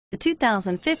The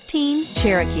 2015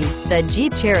 Cherokee. The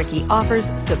Jeep Cherokee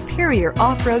offers superior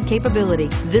off-road capability.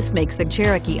 This makes the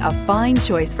Cherokee a fine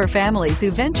choice for families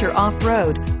who venture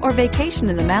off-road or vacation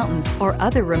in the mountains or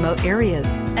other remote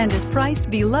areas, and is priced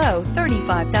below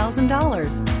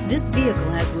 $35,000. This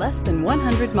vehicle has less than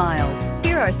 100 miles.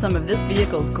 Here are some of this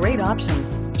vehicle's great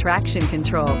options: traction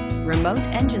control, remote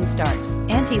engine start,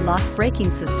 anti-lock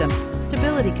braking system,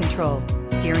 stability control,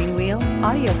 steering wheel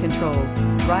audio controls,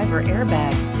 driver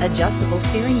airbag, adjustable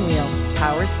steering wheel,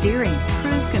 power steering,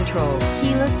 cruise control,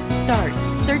 keyless start.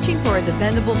 Searching for a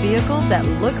dependable vehicle that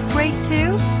looks great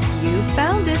too? You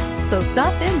found it, so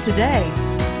stop in today.